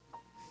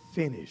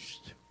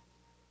finished.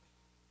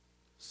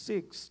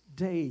 6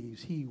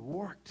 days he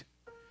worked,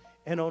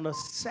 and on the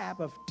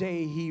Sabbath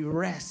day he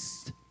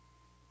rested.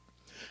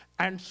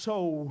 And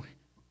so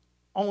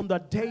on the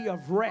day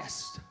of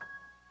rest,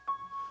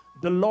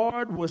 the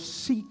Lord was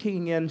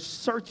seeking and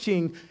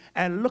searching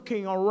and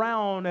looking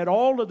around at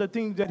all of the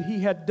things that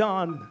he had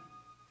done,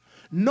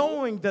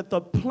 knowing that the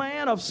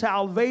plan of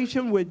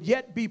salvation would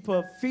yet be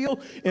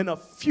fulfilled in a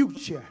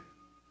future,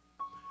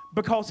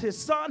 because his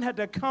son had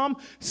to come,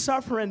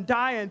 suffer, and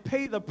die and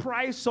pay the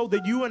price so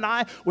that you and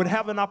I would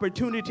have an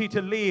opportunity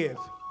to live.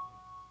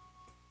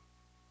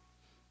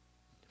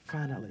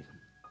 Finally,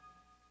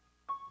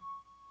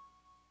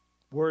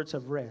 words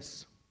of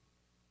rest.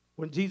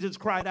 When Jesus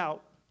cried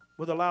out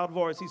with a loud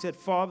voice, he said,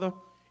 Father,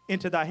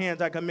 into thy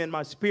hands I commend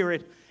my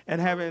spirit. And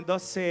having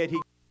thus said,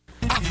 he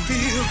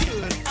feel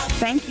good.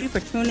 Thank you for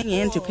tuning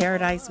in to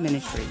Paradise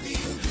Ministry.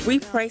 We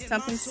pray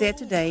something said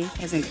today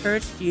has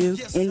encouraged you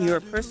in your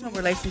personal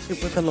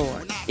relationship with the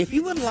Lord. If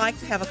you would like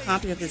to have a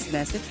copy of this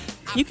message,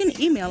 you can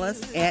email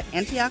us at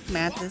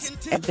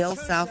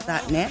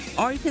antiochmathis@bellsouth.net,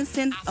 or you can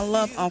send a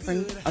love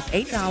offering of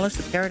 $8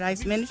 to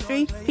Paradise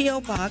Ministry,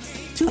 P.O. Box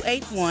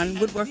 281,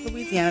 Woodworth,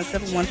 Louisiana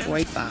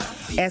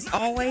 71485. As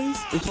always,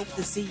 we hope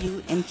to see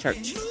you in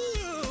church.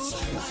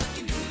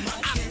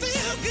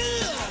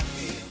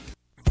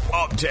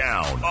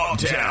 Uptown,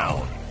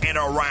 and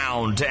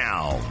around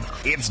town.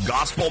 It's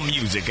gospel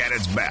music at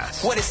its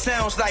best. What it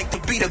sounds like to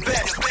be the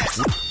best.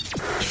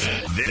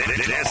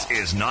 This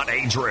is not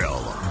a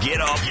drill.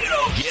 Get up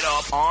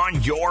on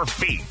your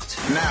feet.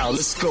 Now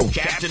let's go.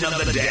 Captain of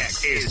the Deck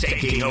is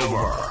taking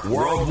over.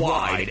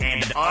 Worldwide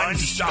and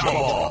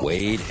unstoppable.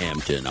 Wade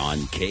Hampton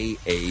on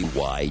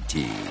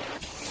KAYT.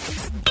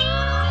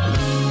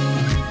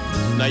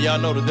 Now y'all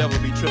know the devil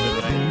be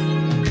tripping,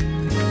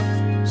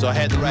 right? So I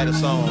had to write a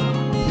song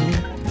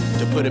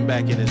to put him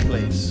back in his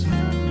place.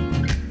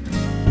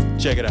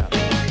 Check it out.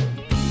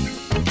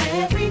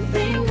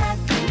 Everything that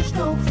you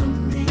stole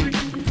from me,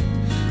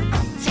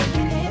 I'm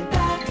taking it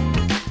back.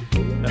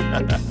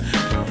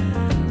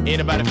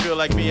 Anybody feel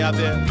like me out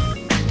there?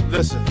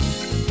 Listen.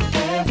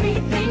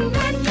 Everything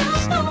that you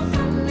stole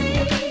from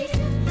me,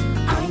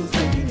 I'm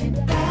taking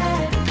it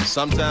back.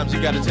 Sometimes you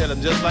gotta tell them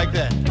just like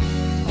that.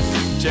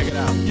 Check it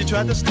out. You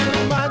tried to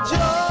steal my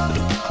joy.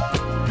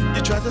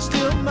 You tried to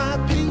steal my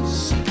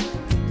peace.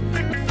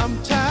 I'm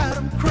tired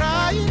of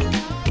crying,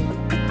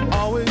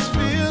 always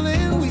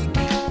feeling weak.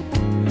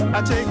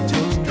 I take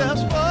 2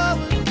 steps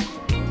forward,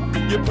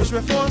 you push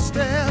me 4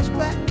 steps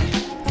back.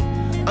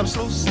 I'm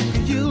so sick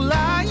of you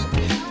lying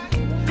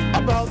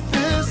about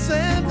this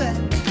and that.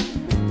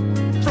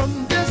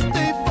 From this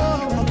day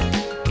forward,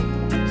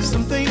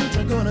 some things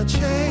are gonna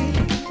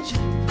change.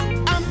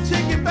 I'm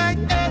taking back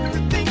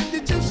everything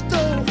that you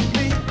stole from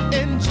me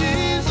in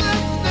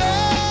Jesus' name.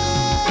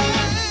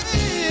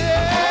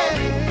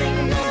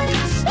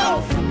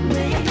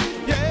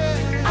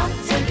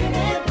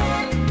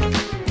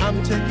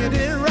 Taking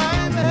it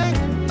right back.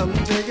 I'm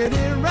taking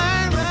it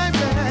right back.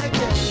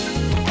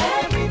 Yeah.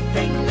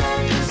 Everything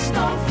that you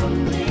stole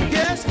from me,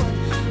 Guess what?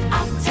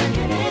 I'm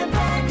taking it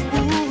back.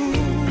 Ooh,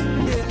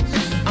 yes.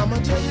 I'ma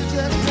tell you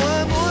just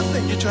one more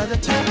thing. You tried to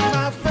take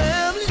my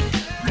family,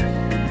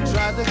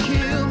 tried to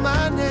kill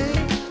my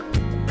name,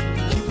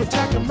 keep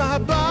attacking my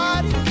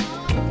body,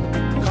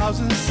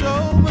 causing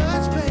so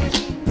much pain.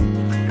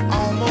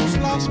 Almost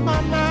lost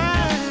my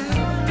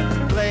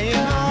mind, playing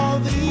all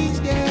these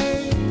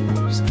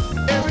games.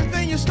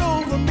 Everything you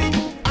stole from me,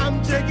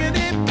 I'm taking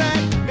it back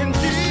in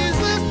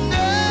Jesus'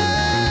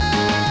 name.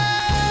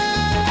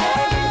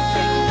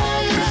 Everything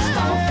that you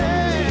stole from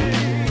me,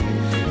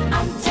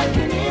 I'm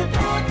taking it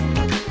back.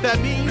 That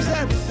means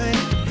everything.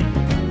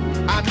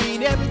 I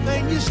mean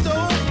everything you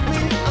stole from me,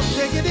 I'm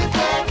taking it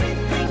back.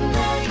 Everything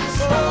that you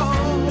stole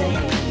from me,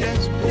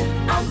 Yes,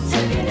 I'm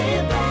taking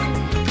it back.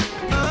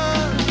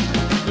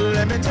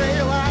 let me tell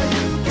you why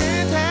you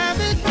can't have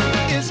it.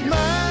 It's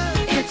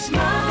mine. It's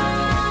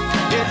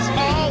mine. It's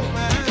all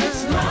mine.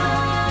 It's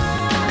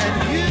mine.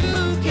 And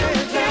you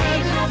can't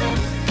have it.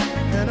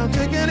 And I'm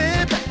taking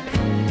it back.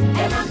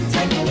 And I'm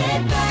taking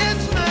it back.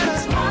 It's mine.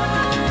 It's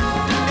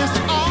mine. It's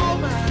all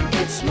mine.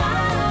 It's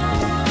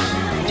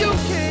mine. You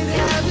can't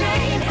have it.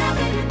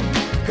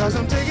 'Cause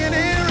I'm taking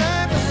it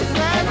right back.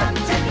 And I'm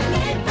taking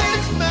it back.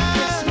 It's mine.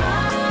 It's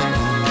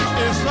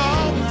mine. It's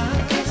all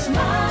mine. It's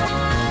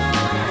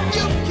mine.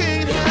 You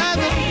can't have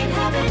it.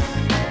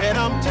 And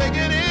I'm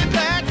taking it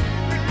back.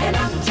 And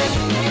I'm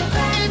taking it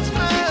back. It's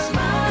mine. It's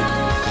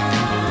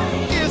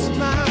mine. It's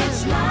mine.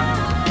 It's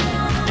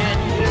mine. And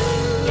you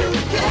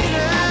can't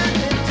have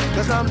it.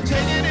 'Cause I'm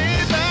taking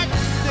it back.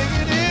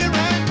 Taking it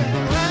right back.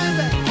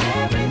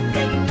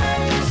 Everything that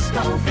you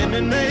stole from In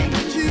the name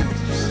of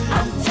Jesus.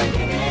 I'm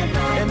taking it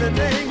back. In the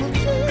name of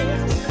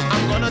Jesus.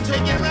 I'm gonna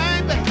take it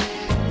right back.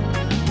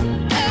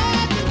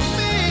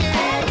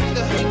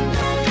 Everything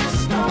that you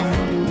stole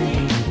from me,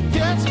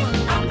 Yes,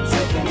 I'm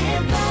taking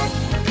it back.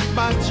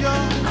 my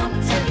joy, I'm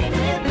taking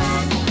it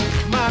back.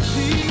 my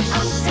peace,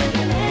 I'm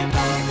taking it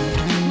back.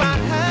 my I'm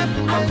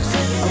happiness.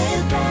 taking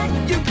it back.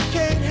 You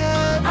can't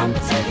have I'm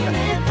taking taking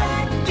it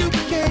back. You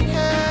can't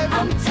have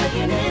I'm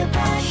taking it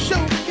back. Sure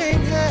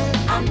can't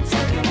have I'm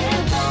taking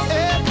it back.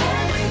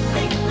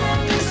 Everything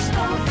that you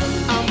stole from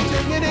me. I'm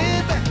taking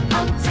it back.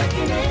 I'm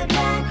taking it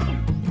back.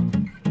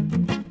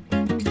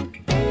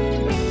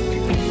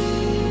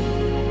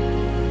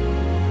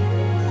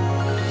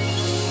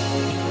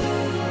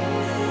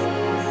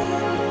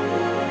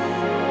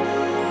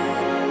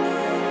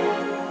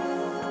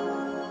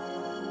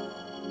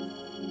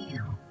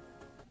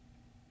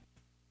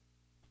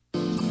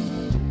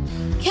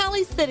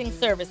 Kelly's Sitting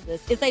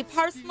Services is a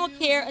personal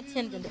care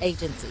attendant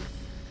agency.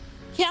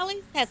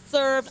 Kelly's has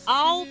served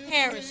all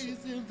parishes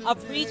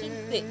of Region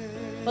 6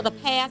 for the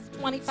past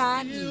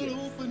 25 years.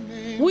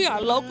 We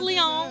are locally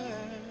owned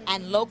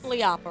and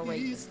locally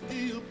operated.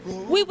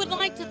 We would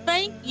like to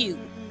thank you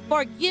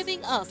for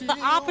giving us the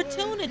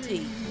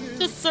opportunity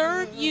to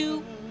serve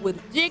you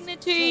with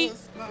dignity,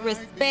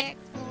 respect,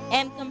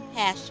 and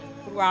compassion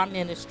through our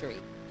ministry.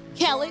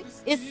 Kelly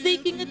is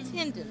seeking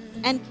attendants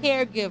and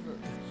caregivers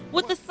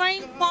with the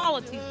same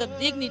qualities of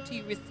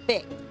dignity,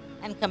 respect,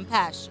 and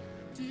compassion.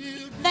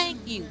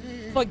 Thank you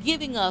for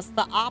giving us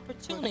the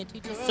opportunity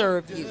to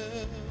serve you.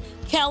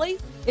 Kelly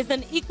is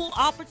an equal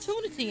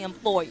opportunity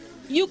employer.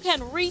 You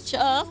can reach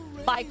us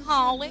by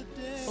calling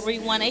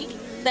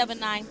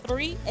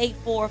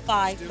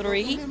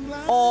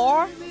 318-793-8453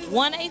 or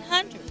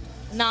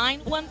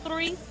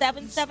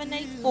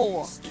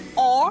 1-800-913-7784.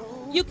 Or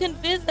you can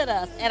visit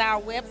us at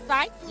our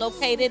website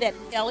located at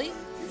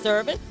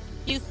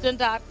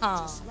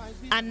kellyservicehouston.com.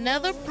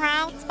 Another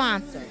proud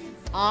sponsor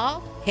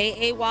of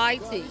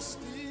KAYT.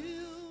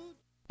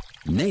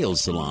 Nail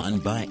Salon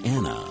by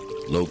Anna,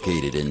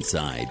 located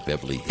inside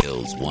Beverly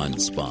Hills One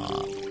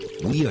Spa.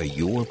 We are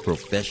your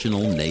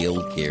professional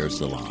nail care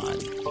salon,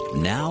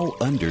 now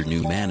under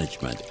new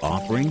management,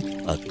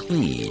 offering a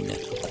clean,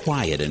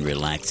 quiet, and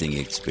relaxing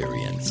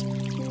experience.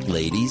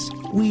 Ladies,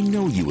 we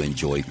know you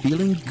enjoy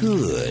feeling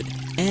good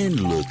and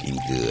looking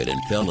good,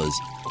 and fellas,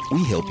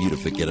 we help you to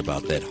forget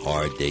about that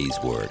hard day's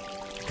work.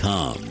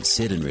 Come,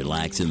 sit and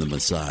relax in the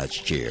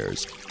massage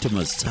chairs to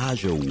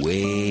massage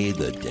away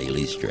the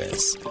daily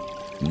stress.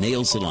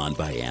 Nail Salon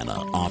by Anna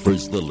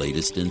offers the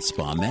latest in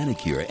spa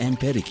manicure and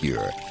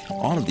pedicure.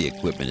 All of the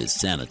equipment is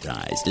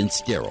sanitized and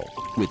sterile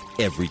with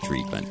every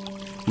treatment.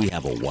 We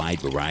have a wide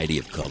variety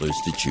of colors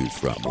to choose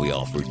from. We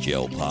offer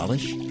gel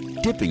polish,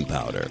 dipping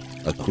powder,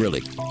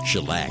 acrylic,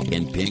 shellac,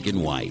 and pink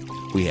and white.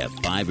 We have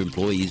 5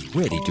 employees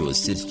ready to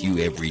assist you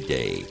every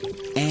day.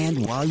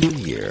 And while you're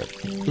here,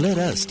 let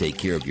us take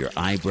care of your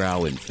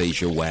eyebrow and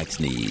facial wax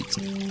needs.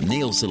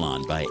 Nail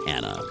Salon by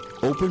Anna.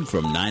 Open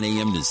from 9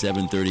 a.m. to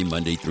 7:30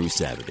 Monday through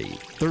Saturday.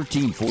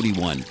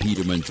 1341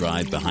 Peterman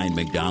Drive behind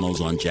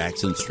McDonald's on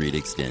Jackson Street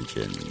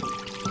Extension.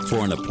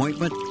 For an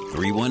appointment,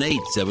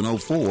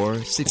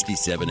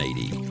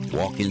 318-704-6780.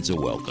 Walk-ins are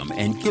welcome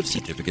and gift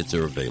certificates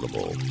are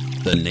available.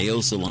 The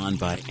Nail Salon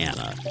by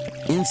Anna.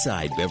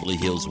 Inside Beverly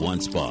Hills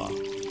One Spa.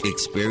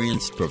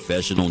 Experienced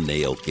professional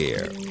nail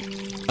care.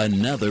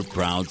 Another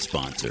proud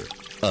sponsor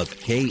of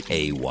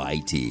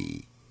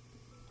KAYT.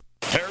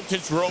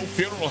 Heritage Road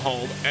Funeral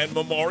Home and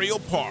Memorial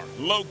Park,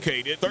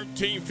 located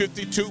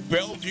 1352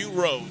 Bellevue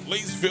Road,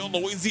 Leesville,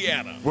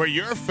 Louisiana, where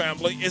your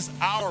family is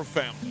our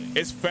family.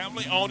 It's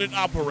family owned and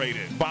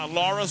operated by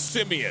Laura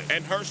Simeon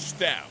and her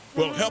staff.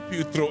 Will help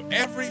you through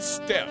every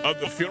step of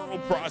the funeral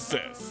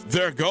process.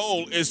 Their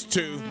goal is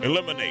to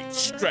eliminate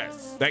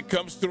stress that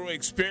comes through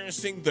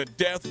experiencing the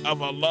death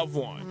of a loved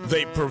one.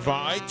 They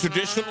provide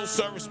traditional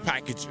service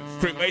packages,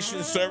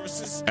 cremation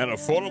services, and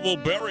affordable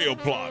burial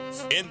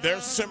plots in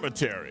their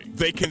cemetery.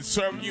 They can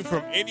serve you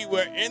from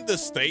anywhere in the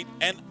state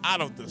and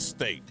out of the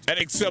state and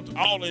accept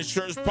all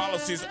insurance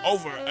policies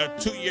over a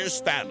 2-year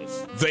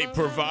status. They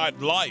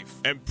provide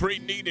life and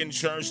pre-need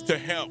insurance to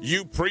help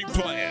you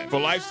pre-plan for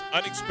life's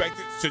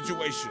unexpected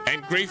situation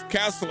and grief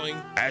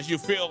counseling as you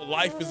feel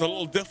life is a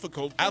little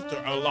difficult after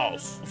a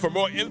loss. For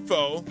more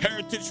info,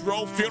 Heritage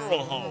Road Funeral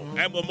Home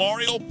and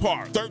Memorial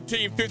Park,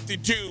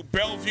 1352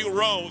 Bellevue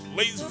Road,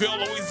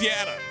 Leesville,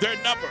 Louisiana. Their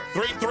number,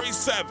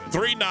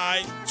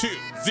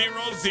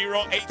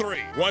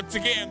 337-392-0083. Once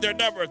again, their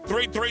number,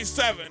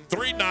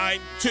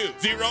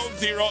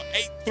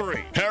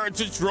 337-392-0083.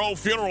 Heritage Road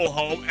Funeral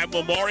Home and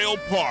Memorial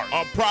Park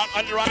are proud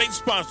underwriting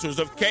sponsors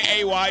of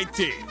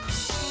KAYT.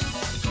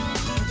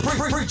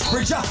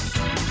 Preach up.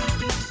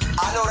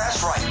 I know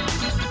that's right.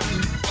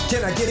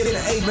 Can I get an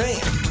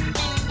amen?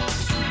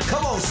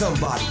 Come on,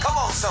 somebody. Come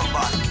on,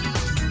 somebody.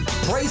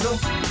 Praise him.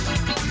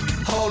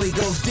 Holy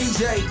Ghost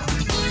DJ.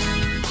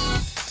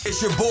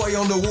 It's your boy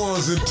on the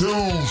ones and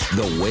twos.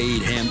 The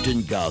Wade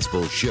Hampton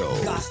Gospel Show.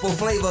 Gospel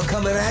flavor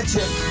coming at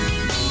you.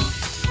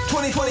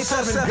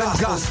 2027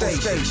 Gospel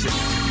Station.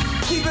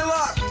 Keep it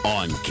locked.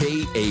 On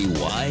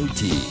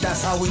KAYT.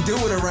 That's how we do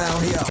it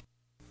around here.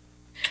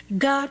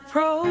 God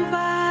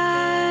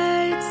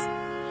provides,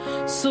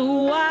 so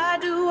why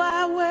do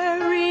I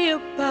worry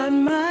about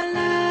my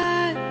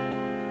life?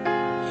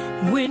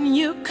 When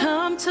you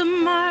come to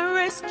my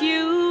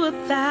rescue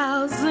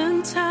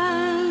 1,000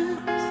 times,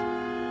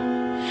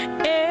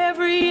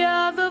 every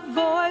other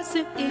voice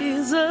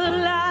is a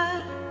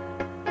lie.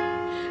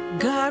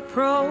 God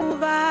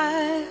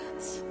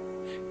provides.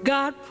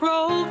 God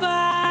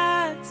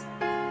provides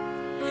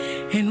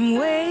in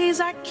ways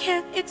I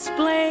can't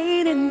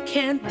explain and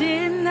can't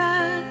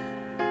deny.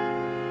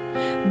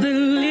 The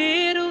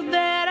little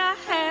that I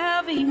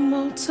have, He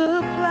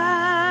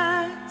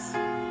multiplies.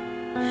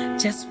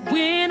 Just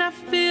when I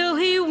feel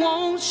He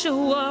won't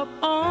show up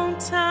on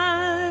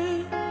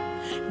time,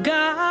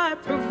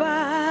 God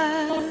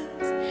provides.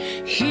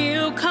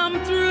 He'll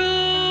come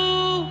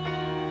through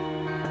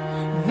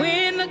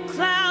when the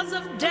clouds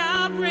of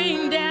doubt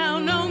rain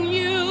down on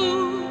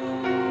you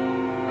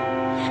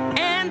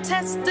and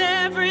test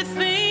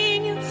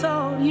everything you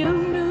thought you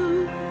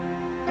knew.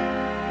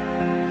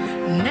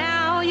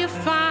 Now you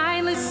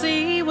finally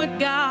see what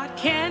God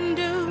can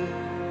do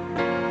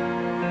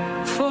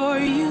for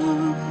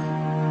you.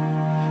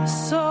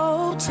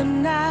 So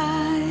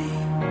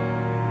tonight,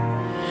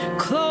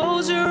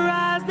 close your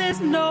eyes,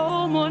 there's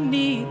no more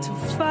need to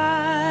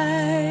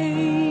fight.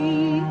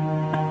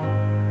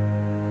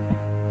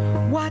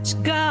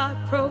 Watch God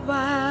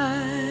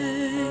provide.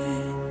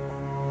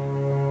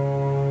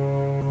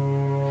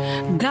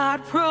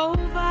 God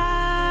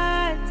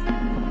provides.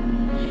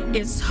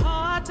 It's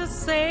hard to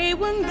say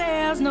when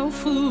there's no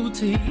food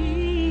to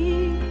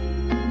eat,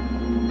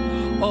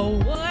 or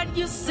what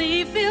you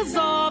see feels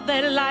all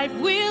that life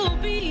will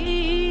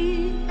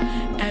be.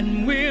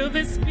 And will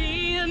this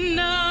be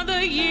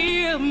another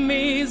year of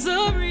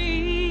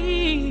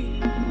misery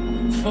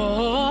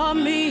for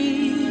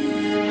me?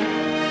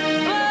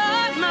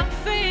 But my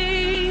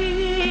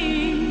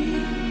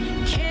faith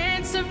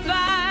can't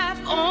survive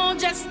on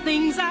just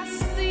things I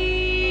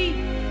see,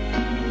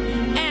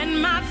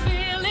 and my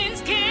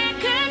feelings can't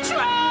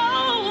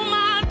control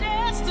my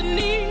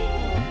destiny.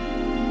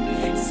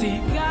 See,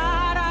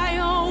 God, I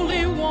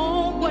only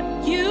want what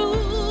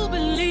you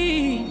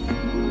believe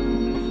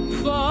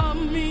for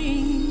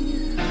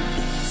me.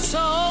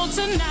 So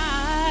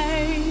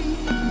tonight,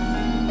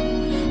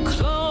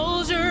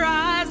 close your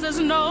eyes, there's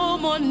no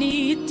more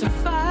need to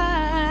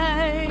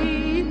fight.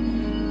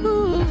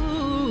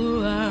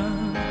 Ooh,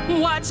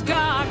 watch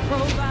God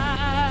provide.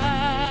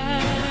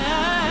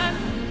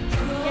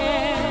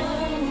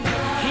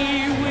 Yeah,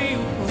 He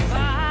will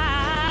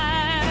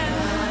provide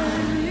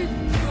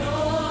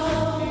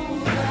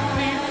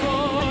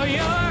before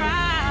your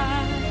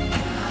eyes.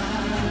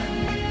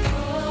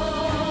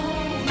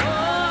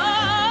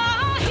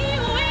 Oh, He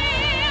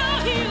will,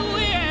 He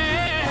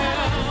will.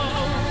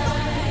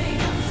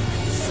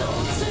 So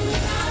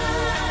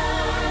tonight,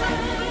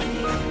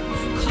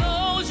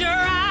 close your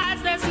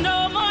eyes, there's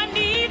no more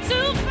need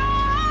to fight.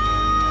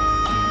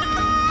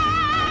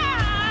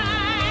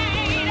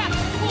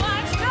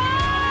 Watch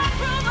God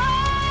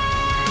provide.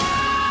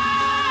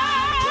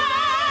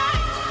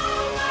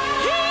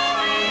 He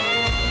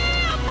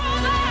will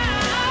provide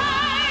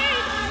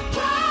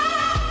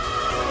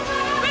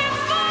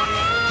before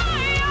your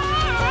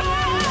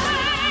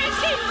eyes.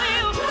 He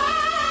will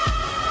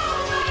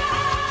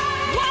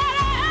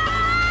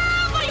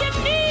whatever you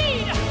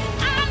need.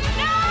 I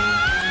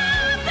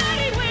know that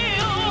He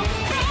will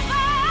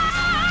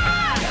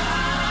provide.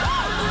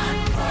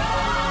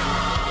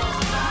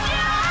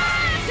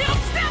 Yes,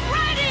 He'll step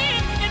right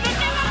in the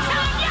nick of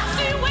time. Yes,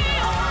 He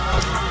will.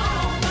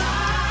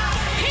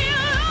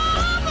 He'll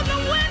open the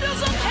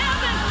windows of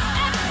heaven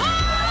and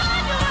pour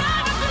you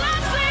out a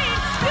blessing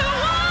you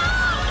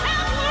won't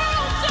have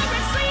room to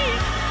receive.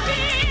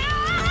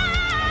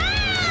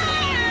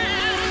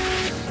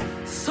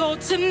 Yeah. So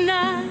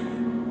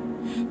tonight,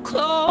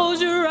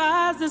 close your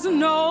eyes, there's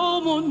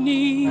no more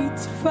need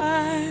to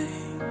fight.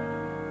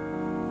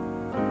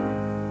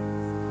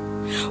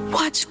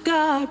 Watch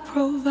God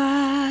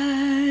provide.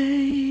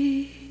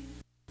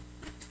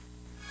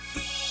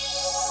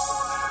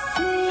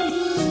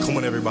 Come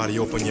on, everybody,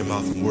 open your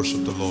mouth and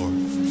worship the Lord.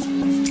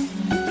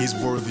 He's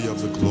worthy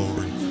of the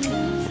glory.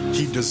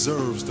 He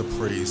deserves the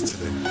praise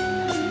today.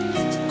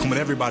 Come on,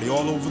 everybody,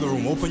 all over the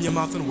room, open your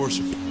mouth and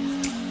worship Him.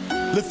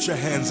 Lift your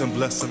hands and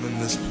bless Him in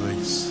this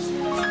place.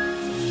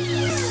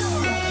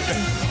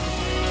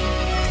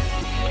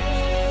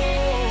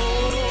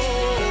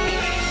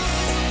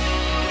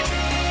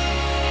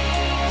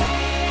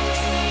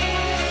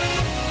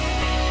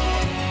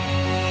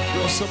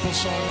 Real simple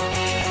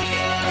song.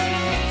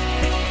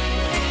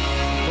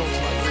 Goes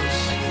like this.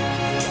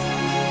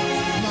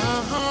 My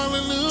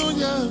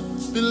hallelujah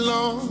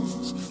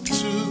belongs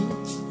to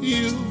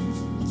you.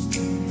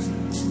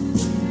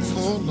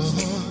 Oh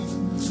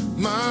Lord,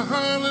 my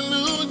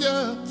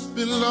hallelujah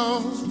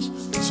belongs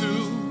to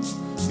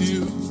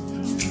you.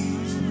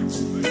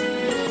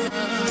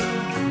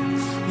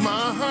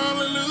 My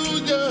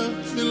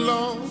hallelujah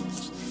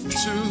belongs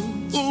to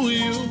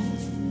you.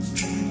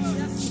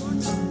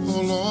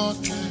 Oh Lord,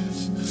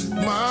 yes.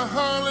 My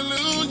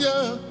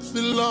hallelujah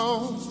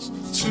belongs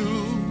to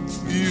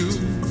you.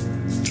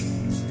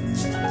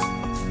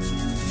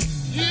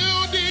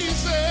 You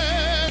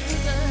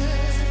deserve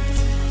it.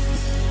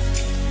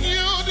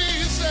 You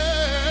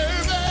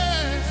deserve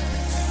it.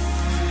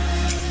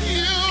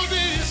 You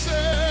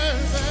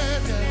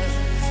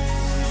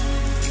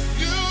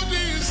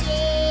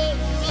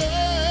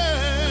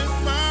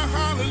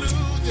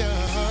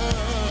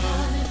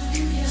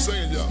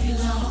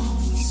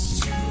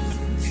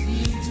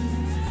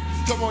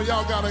on,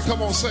 y'all got it.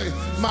 Come on, say,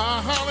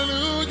 my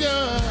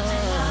hallelujah.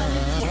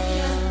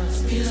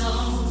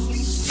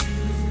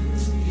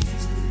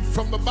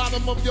 From the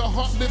bottom of your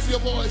heart, lift your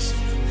voice.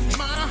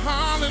 My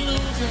hallelujah.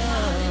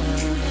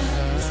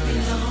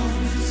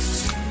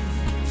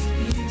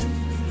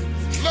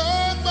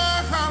 Lord,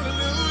 my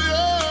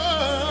hallelujah.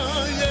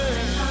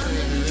 Yeah.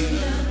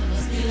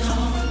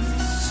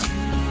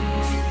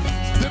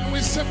 Then we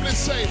simply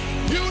say,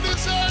 you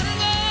deserve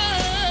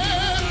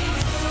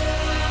it.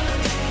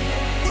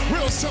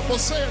 Real simple,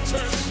 say it,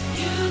 church.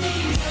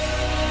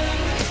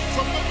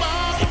 From the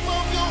bottom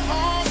of your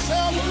heart,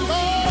 tell the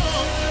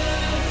Lord,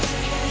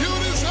 you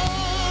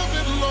deserve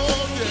it,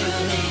 Lord,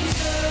 yeah.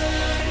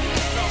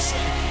 Now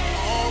say,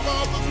 all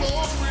of the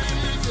glory,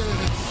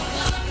 yeah.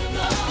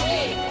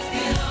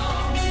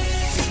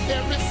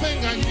 Everything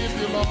I give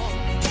you, Lord,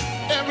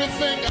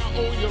 everything I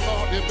owe you,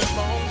 Lord, it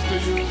belongs to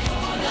you.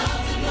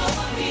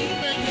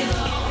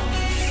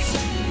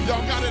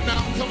 Y'all got it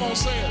now? Come on,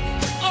 say it.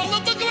 All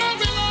of the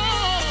glory,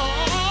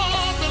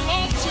 Lord,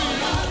 belongs to you.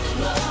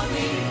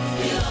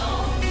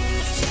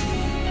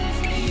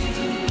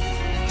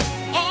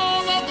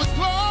 All of the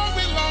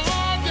glory,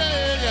 Lord,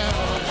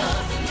 yeah.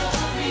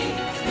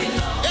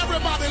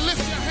 Everybody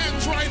lift your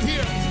hands right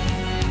here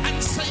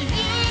and say, you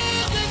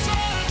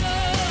deserve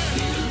it.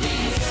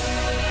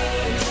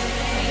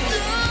 Yeah.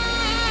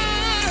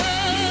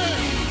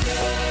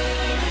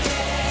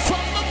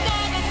 From the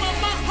bottom of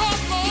my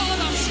heart, Lord,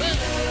 I say,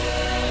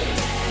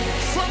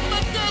 from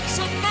the depths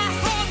of my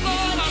heart,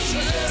 Lord, I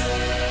say,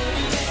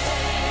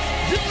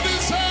 you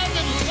deserve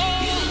it,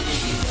 Lord.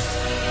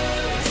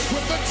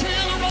 With the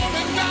tear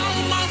rolling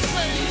down my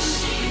face,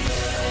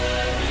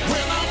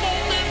 when I'm on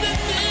bended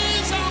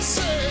knees, I'll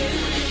say,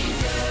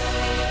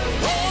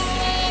 oh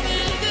Lord,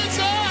 you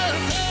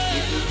deserve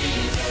it.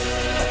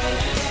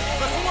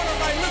 Come on,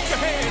 everybody, lift your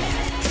hands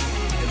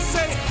and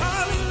say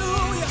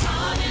hallelujah,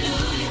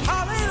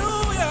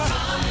 hallelujah,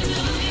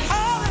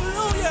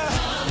 hallelujah,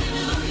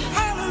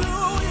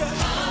 hallelujah.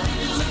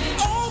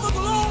 All the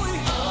glory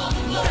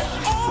and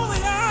all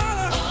the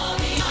honor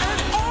and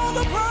all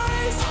the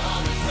praise.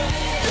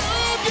 You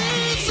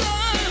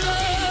deserve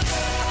it.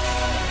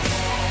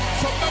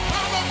 From the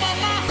bottom of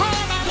my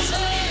heart, I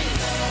say,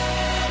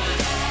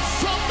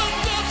 from the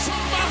depths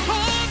of my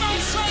heart, I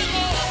say,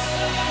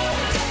 Lord,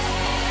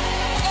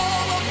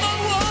 all of my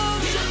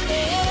worship,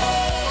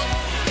 Lord,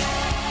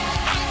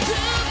 I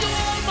give you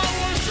all my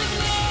worship,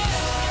 Lord.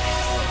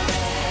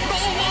 No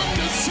one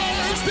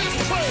deserves this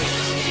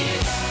praise.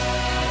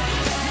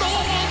 No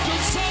one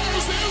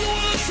deserves this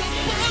worship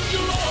but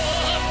you,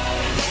 Lord.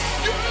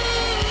 You.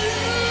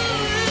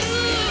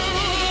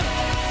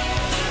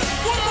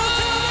 One more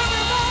time,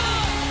 everybody.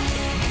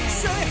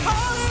 Say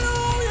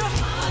hallelujah,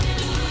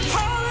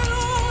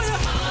 hallelujah.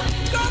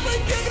 God, we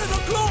give you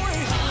the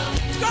glory.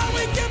 God,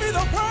 we give you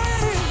the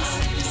praise.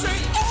 Say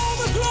all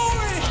the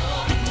glory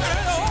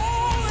and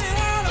all the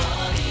honor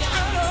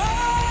and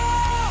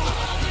all.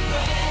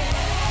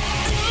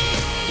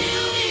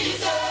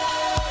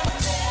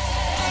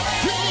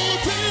 You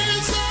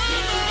deserve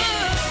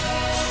it.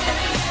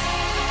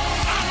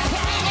 I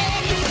cry,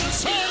 Lord, you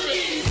deserve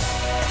it.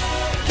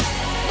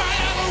 My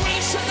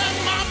adoration and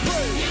my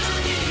praise.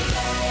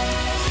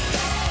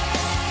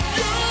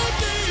 You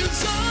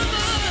deserve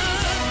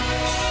it.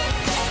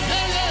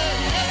 Yeah, yeah,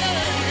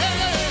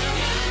 yeah, yeah.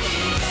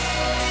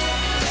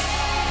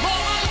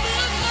 Lord, I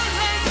lift my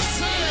hands and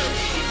say,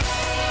 oh,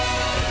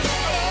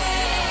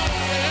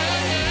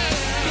 yeah, yeah.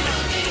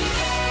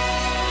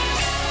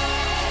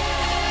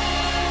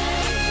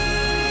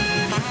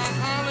 My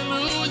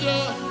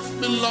hallelujah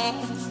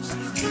belongs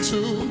to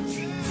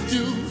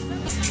you.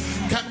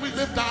 Can we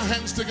lift our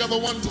hands together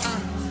one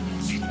time?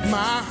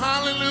 My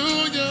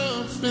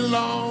hallelujah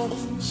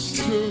belongs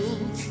to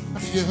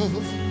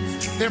you.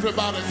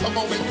 Everybody, come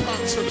on in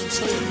concert and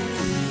say it.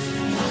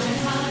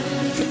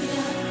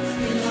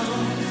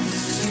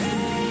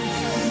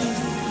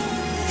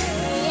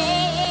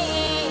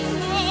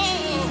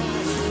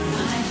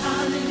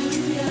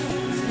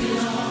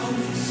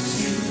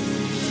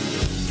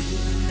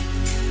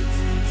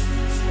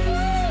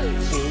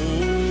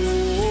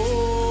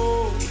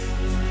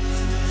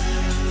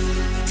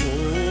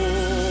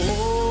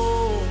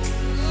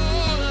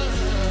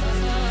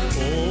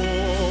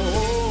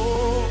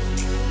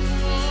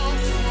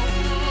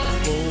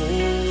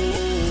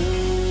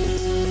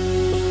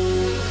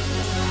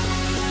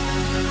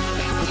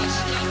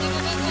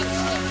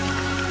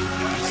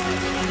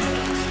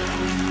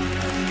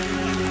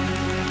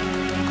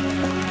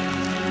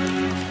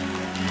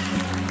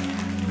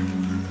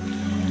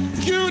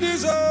 You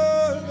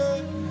deserve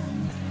it.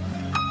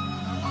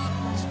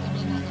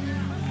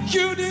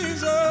 You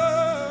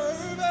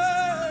deserve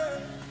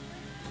it.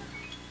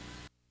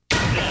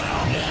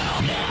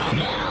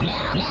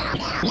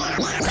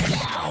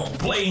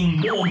 Playing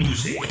more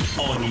music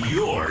on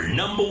your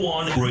number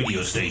one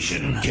radio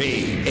station.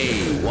 KAYT-FM.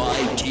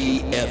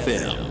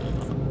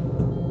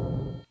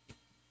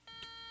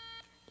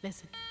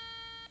 Listen.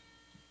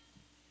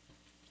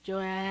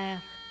 Joy I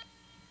have,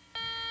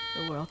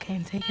 the world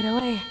can't take it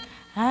away.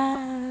 Tell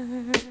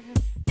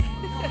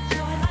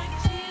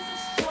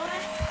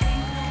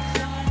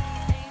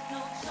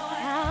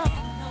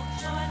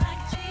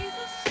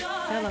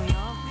 'em,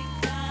 y'all.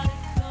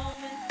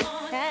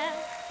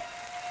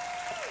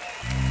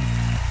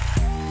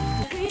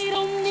 We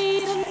don't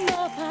need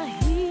another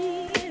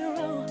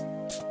hero,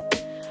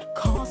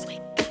 'cause we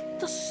got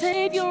the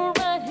Savior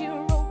right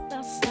here on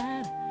our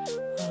side.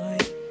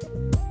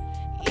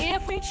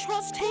 If we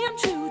trust Him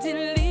to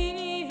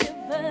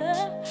deliver,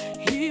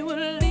 He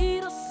will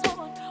lead us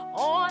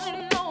on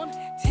and on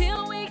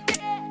till we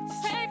get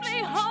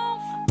safely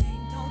home.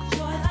 Ain't no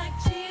joy like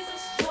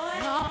Jesus' joy.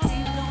 No.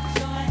 Ain't no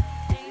joy,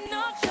 ain't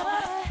no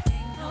joy,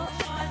 ain't no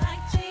joy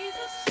like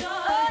Jesus'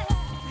 joy.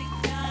 We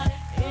got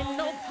it. Ain't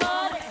no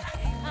party,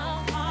 ain't no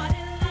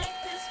party like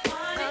this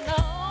party. No.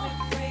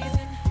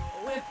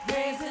 We're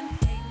praising,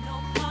 ain't no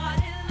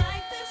party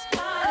like this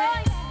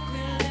party.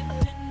 We're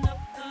lifting up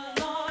the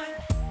Lord.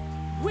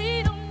 We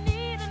don't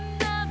need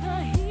another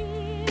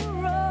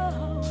hero,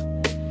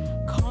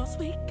 'cause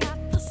we got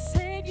the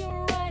Savior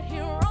right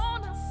here on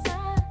our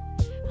side.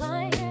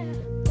 Oh, yeah.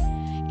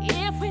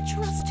 If we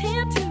trust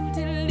Him to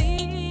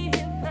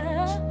deliver,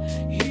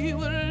 He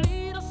will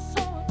lead us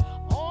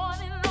on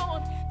and on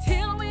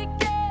till we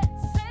get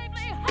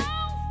safely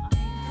home.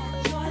 Ain't no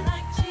joy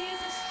like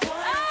Jesus'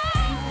 joy.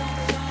 Ain't no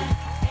joy,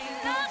 ain't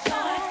no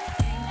joy,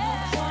 ain't no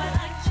joy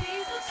like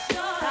Jesus'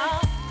 joy.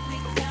 We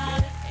got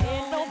it.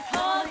 Ain't no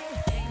party,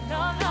 ain't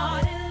no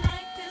party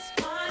like this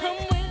party. Come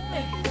with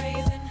me,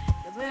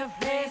 we're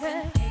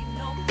praising. Ain't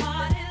no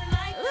party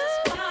like this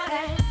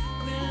party.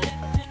 We're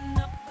lifting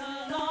up the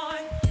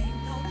Lord. Ain't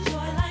no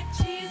joy like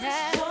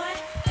Jesus' joy.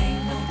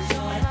 Ain't no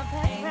joy,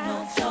 ain't no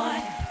joy,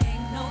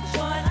 ain't no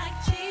joy like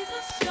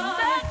Jesus'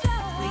 joy.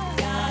 We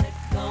got it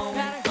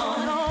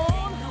going on.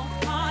 Ain't no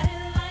party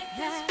like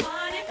this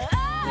party.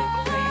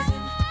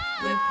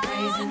 We're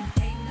praising.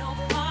 Ain't no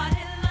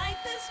party like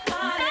this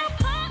party.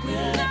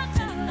 We're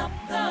lifting up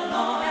the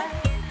Lord.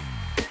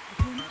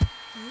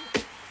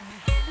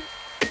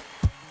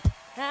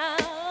 Now,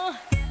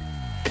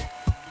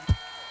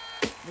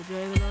 the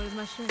joy of the Lord is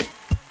my strength.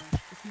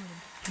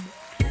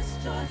 This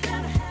joy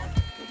that I have,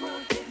 the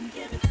world didn't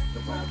give it,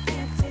 the world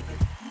can't take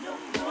it no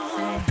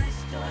more. This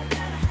joy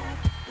that I have,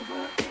 the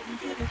world didn't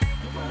give it,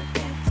 the world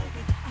can't take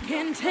it. I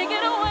can't take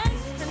it away,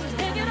 can't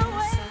take it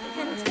away,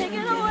 can't take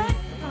it away.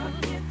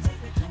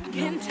 I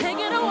can't take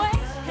it away,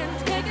 can't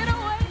take it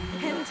away,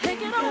 can't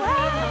take it away.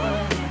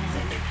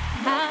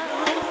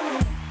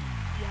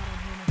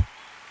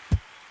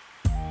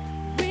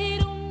 We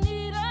don't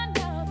need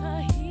another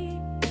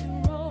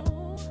hero,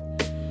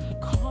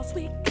 'cause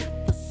we got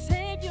the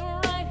Savior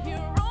right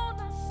here on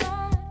our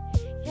side.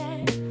 Yeah.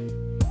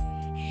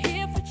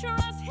 If we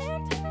trust Him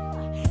to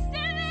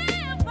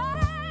deliver,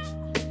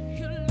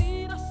 He'll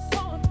lead us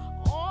on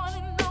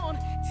and on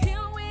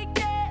till we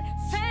get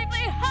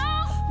safely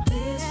home.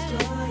 This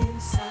joy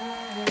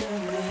inside of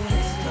me,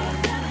 this joy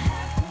that I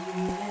have, won't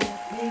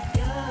let me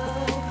go,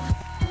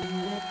 won't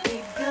let me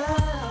go,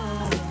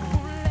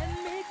 won't let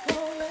me go.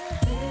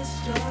 This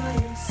joy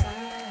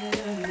inside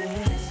of me,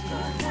 this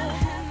joy that I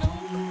have,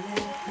 won't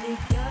let me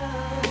go,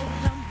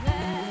 won't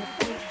let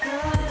me go.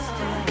 This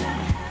joy that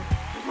I have,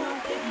 the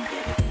world didn't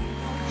give it. Ain't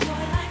no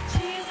joy like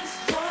Jesus'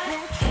 joy.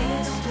 Ain't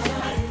no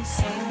joy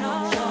inside. Ain't no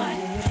joy.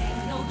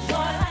 Ain't no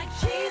joy like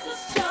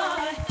Jesus'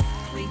 joy.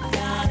 We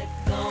got it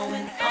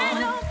going on. Ain't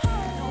no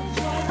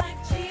joy like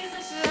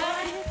Jesus'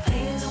 joy.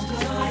 Ain't no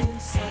joy.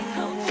 Ain't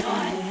no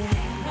joy.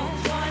 Ain't no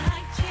joy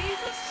like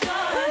Jesus'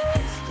 joy.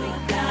 We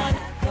got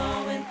it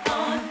going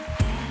on.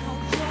 Ain't no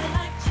joy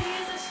like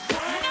Jesus'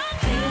 joy.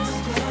 Ain't no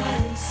joy.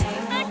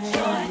 Ain't no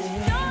joy.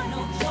 Ain't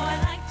no joy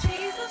like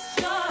Jesus'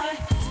 joy.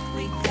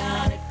 We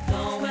got it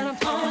going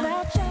on.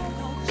 Ain't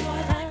no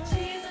joy like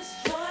Jesus'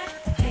 joy.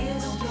 Ain't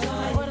no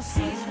joy. What a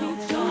sweet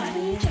joy.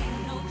 Ain't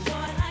no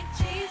joy like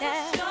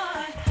Jesus'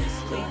 joy.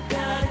 We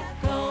got it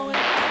going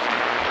on.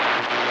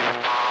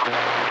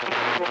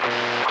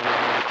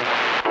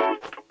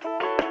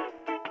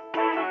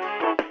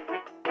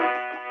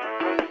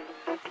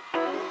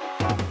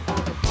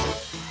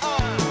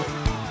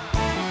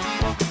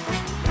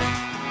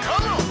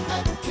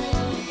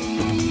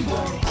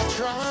 I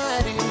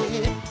tried it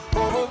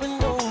over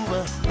and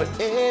over, but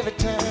every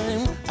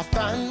time I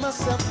find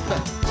myself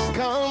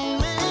coming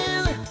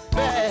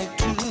back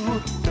to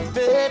the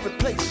very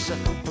place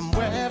from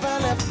where I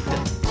left.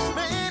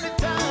 Many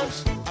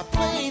times I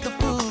played the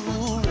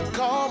fool and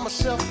called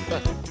myself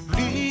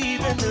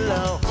leaving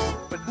alone.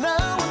 But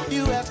now if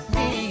you ask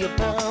me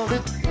about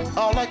it,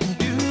 all I can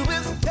do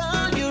is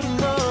tell you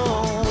no.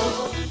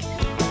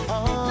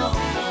 Oh,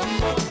 no.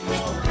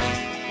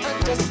 I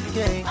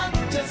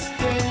just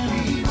can't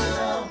leave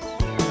alone.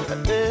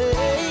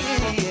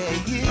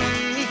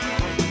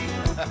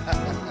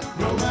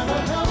 No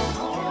matter how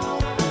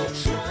hard I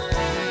try,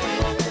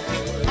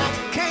 I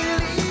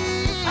can't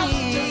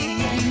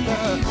leave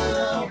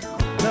alone.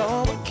 No,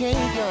 I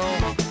can't go.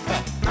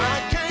 I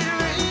can't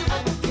leave.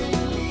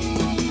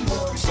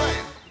 So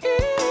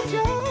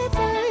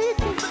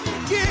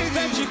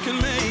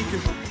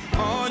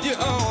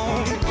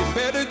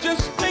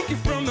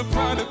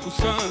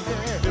son.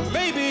 It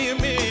may be a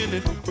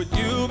minute, but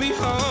you'll be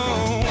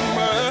home.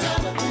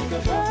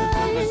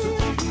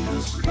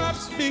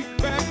 Pops me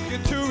back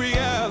into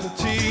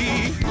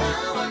reality.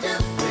 Now I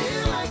just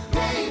feel like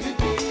David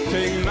did.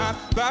 Take not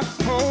thy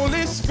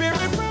Holy Spirit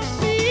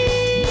from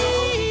me.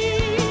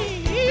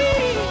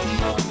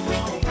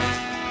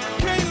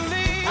 Can't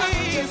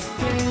leave.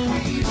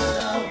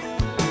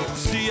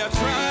 See, I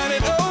tried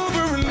it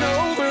over and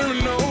over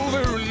and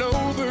over and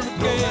over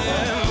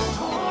again.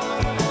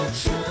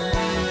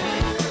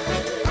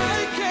 I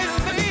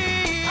can't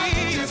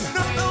leave.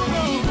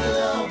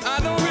 I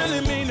don't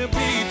really mean to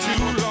be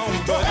too long,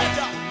 but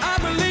I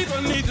believe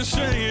I need to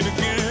say it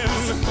again.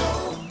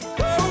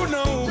 Oh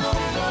no.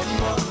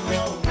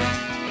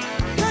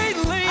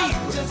 Can't leave.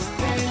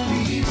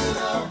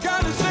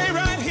 Gotta stay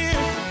right here.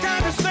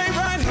 Gotta stay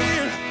right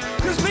here.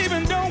 'Cause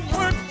leaving don't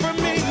work for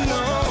me, no.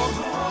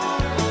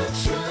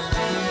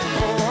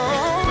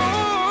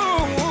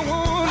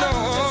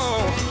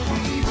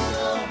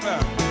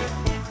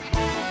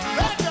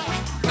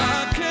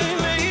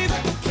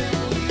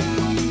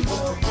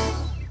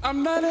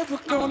 I'm not ever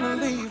gonna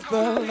leave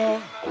the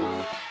Lord.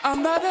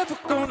 I'm not ever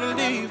gonna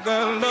leave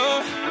the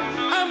Lord.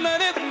 I'm not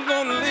ever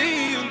gonna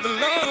leave the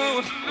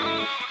Lord.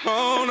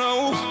 Oh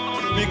no,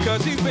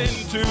 because he's been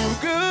too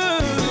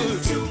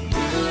good.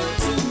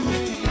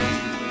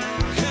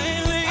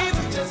 Can't leave.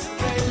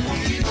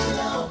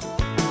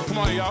 Come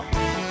on, y'all.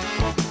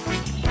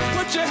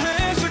 Put your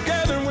hands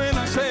together when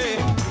I say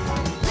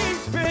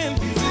he's been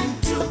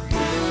too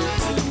good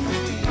to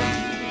me.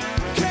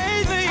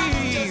 Can't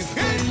leave.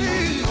 Can't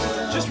leave.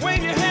 Just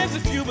wave your hands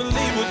if you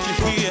believe what you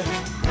hear.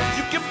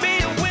 You can be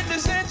a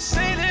witness and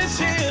say this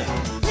here.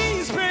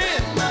 He's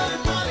been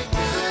mighty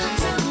good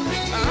to me.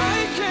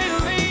 I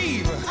can't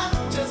leave.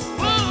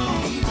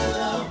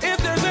 If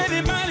there's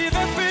anybody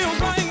that feels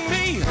like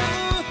me,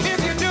 if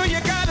you do, you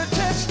got a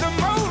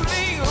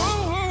testimony.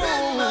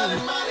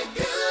 Mighty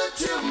good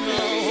to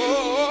me.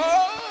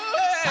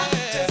 I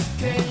just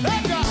can't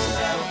leave.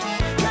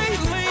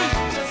 Can't leave.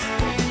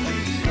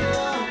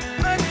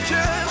 I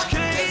just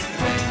can't.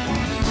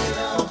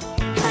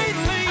 Can't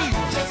leave.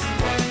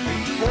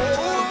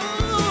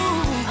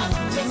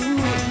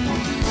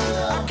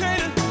 I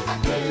can't.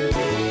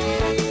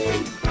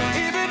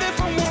 Even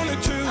if I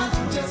wanted to.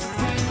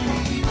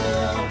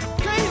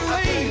 Can't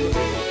leave.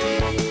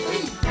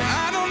 I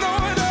don't know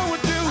what I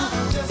would do.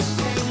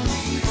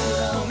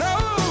 No.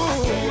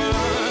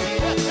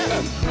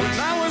 When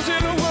I was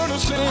in the world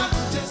of sin.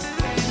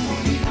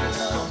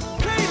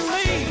 Can't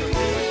leave.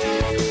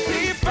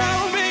 He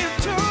found me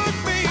and took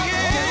me in.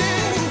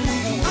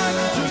 I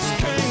just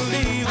can't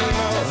leave the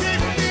Lord.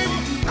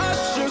 I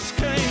just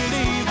can't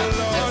leave the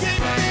Lord.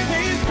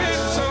 He's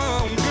been so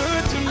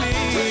good to me.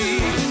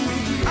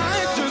 I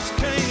just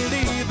can't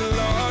leave the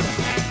Lord.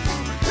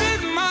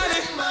 Been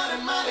mighty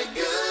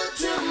good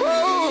to me.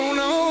 Oh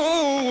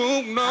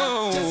no,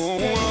 no,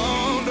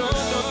 oh, no,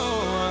 no.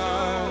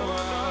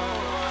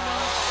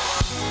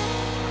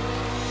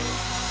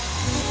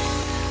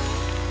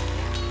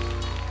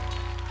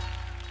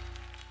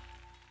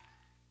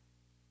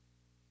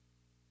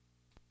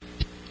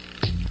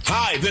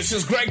 Hi, this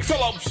is Greg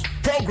Phillips,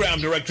 Program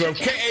Director of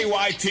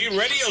KAYT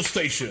Radio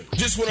Station.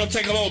 Just want to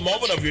take a little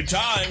moment of your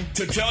time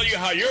to tell you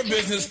how your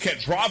business can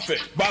profit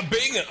by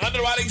being an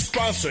underwriting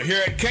sponsor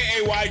here at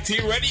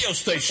KAYT Radio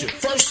Station.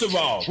 First of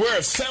all, we're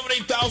a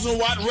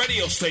 70,000-watt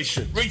radio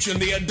station reaching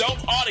the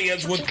adult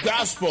audience with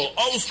gospel,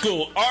 old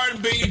school,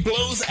 R&B,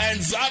 blues, and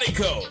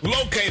Zydeco.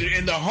 Located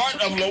in the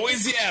heart of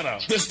Louisiana,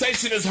 the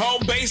station is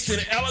home based in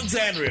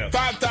Alexandria,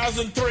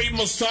 5003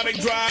 Masonic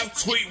Drive,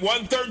 Suite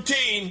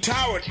 113,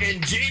 towered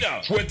in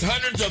Gina, with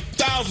hundreds of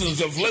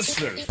thousands of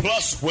listeners,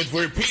 plus with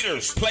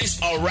repeaters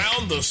placed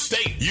around the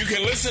state. You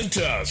can listen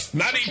to us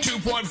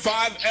 92.5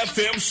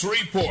 FM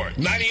Shreveport,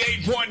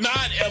 98.9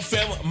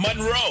 FM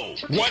Monroe,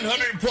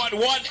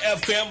 100.1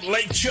 FM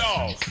Lake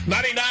Charles,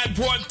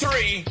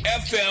 99.3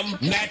 FM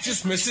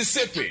Natchez,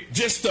 Mississippi.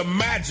 Just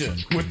imagine,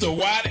 with the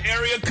wide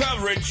area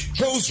coverage,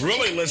 who's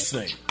really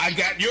listening? I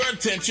got your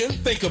attention.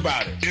 Think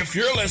about it. If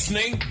you're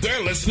listening,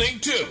 they're listening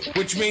too,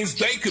 which means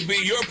they could be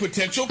your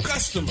potential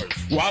customers.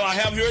 While I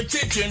have your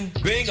attention,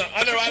 being an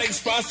underwriting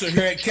sponsor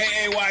here at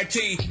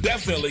KAYT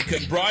definitely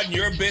could broaden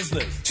your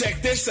business.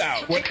 Check this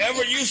out.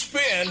 Whatever you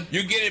spend,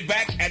 you get it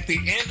back at the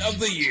end of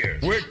the year.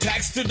 We're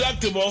tax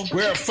deductible.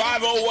 We're a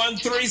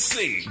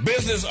 501(c)(3).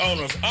 Business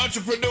owners,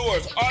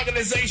 entrepreneurs,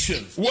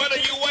 organizations. What are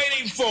you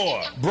waiting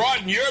for?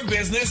 Broaden your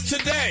business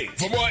today.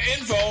 For more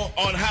info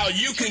on how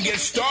you can get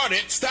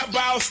started, stop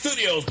by our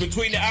studios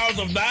between the hours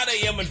of 9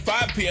 a.m. and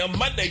 5 p.m.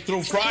 Monday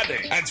through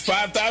Friday. That's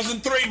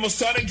 5003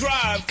 Masonic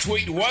Drive,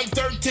 Suite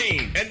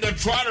 113 in the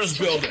Trotters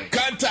Building.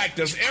 Contact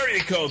us,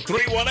 area code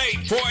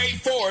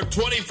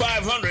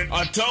 318-484-2500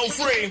 or toll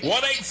free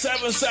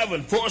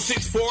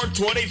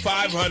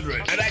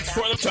 1-877-464-2500. And ask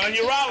for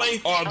Tanya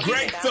Raleigh or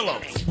Greg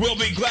Phillips. We'll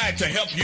be glad to help you